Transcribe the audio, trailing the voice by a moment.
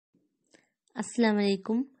അസ്സലാമു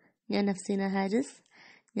അലൈക്കും. ഞാൻ അഫ്സീന ഹാരിസ്.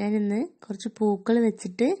 ഞാനിന്ന് കുറച്ച് പൂക്കൾ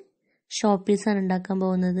വെച്ചിട്ട് ഷോ പീസാണ് ഉണ്ടാക്കാൻ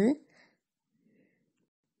പോകുന്നത്.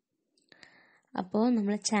 അപ്പോൾ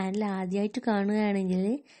നമ്മളെ ചാനൽ ആദ്യമായിട്ട് കാണുകയാണെങ്കിൽ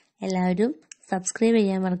എല്ലാവരും സബ്സ്ക്രൈബ്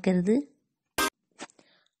ചെയ്യാൻ മറക്കരുത്.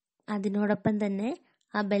 അതിനോടൊപ്പം തന്നെ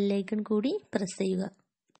ആ ബെല്ലൈക്കൺ കൂടി പ്രസ് ചെയ്യുക.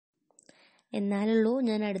 എന്നാലുള്ളൂ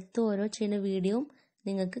ഞാൻ അടുത്ത ഓരോ ചെയ്യുന്ന വീഡിയോയും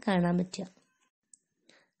നിങ്ങൾക്ക് കാണാൻ പറ്റുക.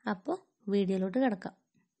 അപ്പോൾ വീഡിയോയിലോട്ട് കിടക്കാം.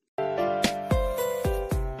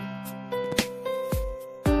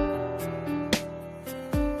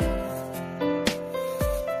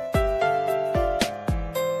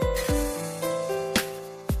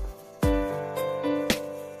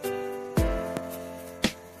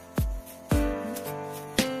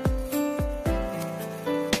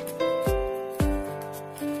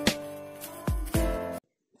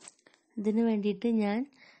 ഇതിന് വേണ്ടിയിട്ട് ഞാൻ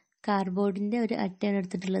കാർഡ്ബോർഡിൻ്റെ ഒരു അട്ടയാണ്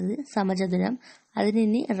എടുത്തിട്ടുള്ളത്, സമചതുരം.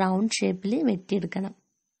 അതിനി റൗണ്ട് ഷേപ്പിൽ വെട്ടിയെടുക്കണം.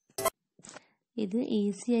 ഇത്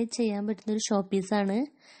ഈസിയായി ചെയ്യാൻ പറ്റുന്നൊരു ഷോ പീസാണ്.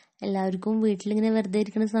 എല്ലാവർക്കും വീട്ടിലിങ്ങനെ വെറുതെ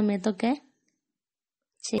ഇരിക്കുന്ന സമയത്തൊക്കെ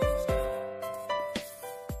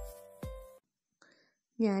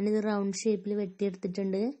ഞാനിത് റൗണ്ട് ഷേപ്പിൽ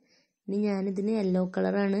വെട്ടിയെടുത്തിട്ടുണ്ട്. ഇനി ഞാനിതിന് യെല്ലോ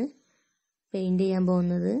കളറാണ് പെയിൻറ് ചെയ്യാൻ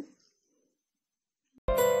പോകുന്നത്.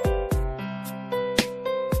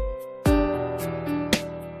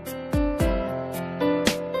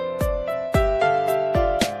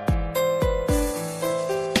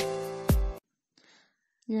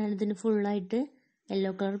 ഞാനിതിന് ഫുള്ളായിട്ട്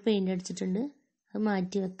യെല്ലോ കളർ പെയിൻ്റ് അടിച്ചിട്ടുണ്ട്. അത്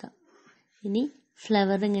മാറ്റി വെക്കാം. ഇനി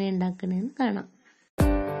ഫ്ലവർ എങ്ങനെ ഉണ്ടാക്കണമെന്ന് കാണാം.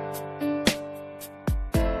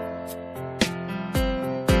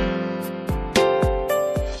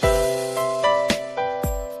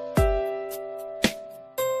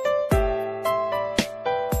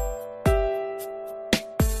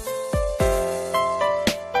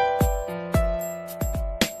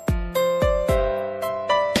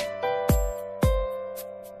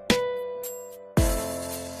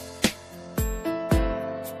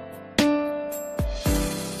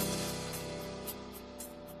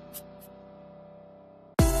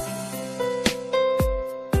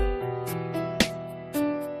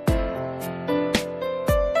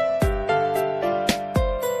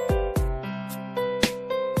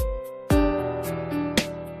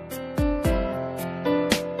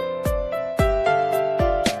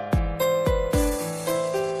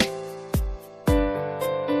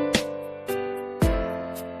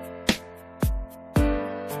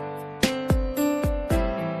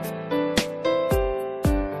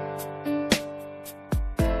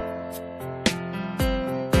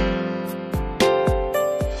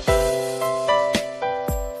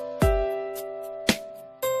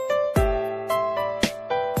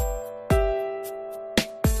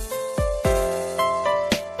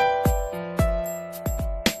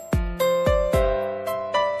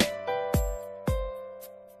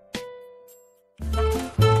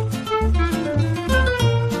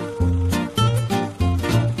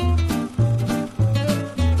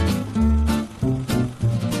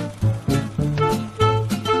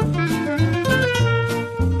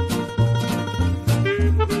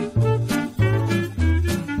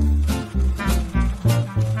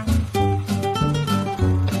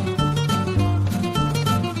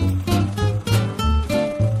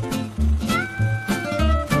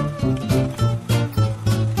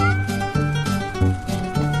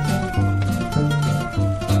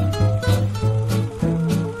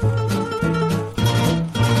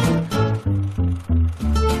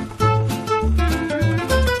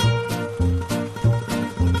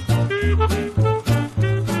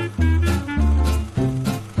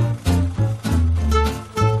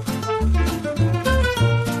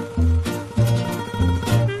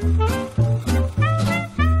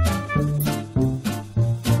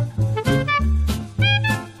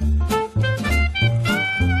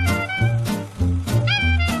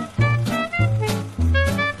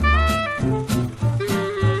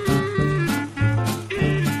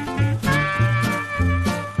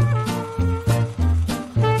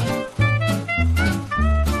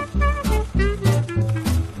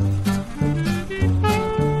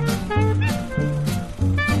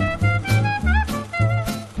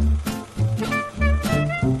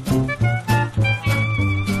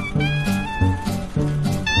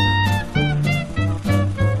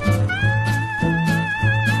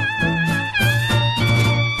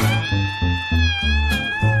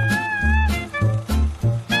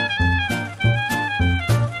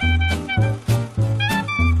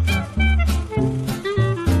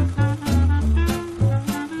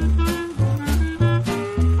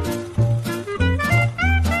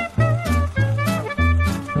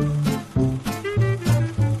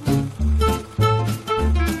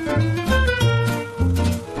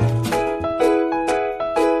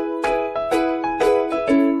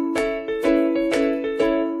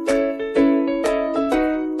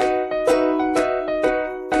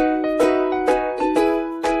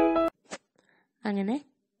 അങ്ങനെ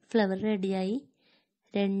ഫ്ലവർ റെഡിയായി.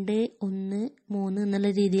 2, 1, 3 എന്നുള്ള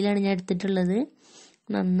രീതിയിലാണ് ഞാൻ എടുത്തിട്ടുള്ളത്.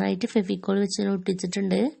 നന്നായിട്ട് ഫെവിക്കോൾ വെച്ച് ഞാൻ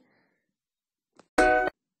ഒട്ടിച്ചിട്ടുണ്ട്.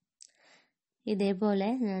 ഇതേപോലെ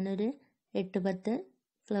ഞാനൊരു 8-10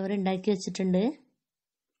 ഫ്ലവർ ഉണ്ടാക്കി വെച്ചിട്ടുണ്ട്.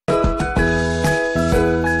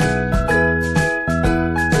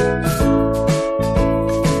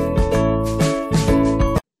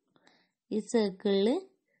 ഈ സർക്കിളിൽ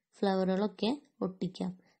ഫ്ലവറുകളൊക്കെ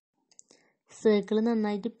ഒട്ടിക്കാം. സർക്കിൾ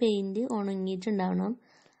നന്നായിട്ട് പെയിന്റ് ഉണങ്ങിയിട്ടുണ്ടാവണം,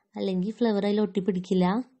 അല്ലെങ്കിൽ ഫ്ലവർ അതിൽ ഒട്ടിപ്പിടിക്കില്ല.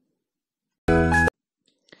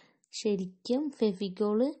 ശരിക്കും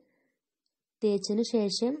ഫെവിക്കോള് തേച്ചതിന്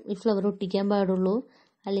ശേഷം ഈ ഫ്ലവർ ഒട്ടിക്കാൻ പാടുള്ളൂ,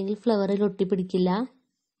 അല്ലെങ്കിൽ ഫ്ലവറിൽ ഒട്ടിപ്പിടിക്കില്ല.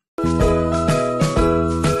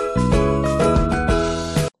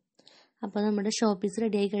 അപ്പോൾ നമ്മുടെ ഷോ പീസ്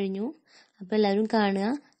റെഡി ആയി കഴിഞ്ഞു. അപ്പോൾ എല്ലാവരും കാണുക,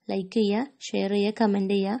 ലൈക്ക് ചെയ്യുക, ഷെയർ ചെയ്യുക,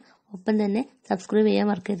 കമൻറ്റ് ചെയ്യുക, ഒപ്പം തന്നെ സബ്സ്ക്രൈബ് ചെയ്യാൻ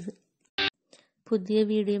മറക്കരുത്. പുതിയ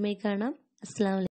വീഡിയോയുമായി കാണാം. അസ്സലാമു അലൈക്കും.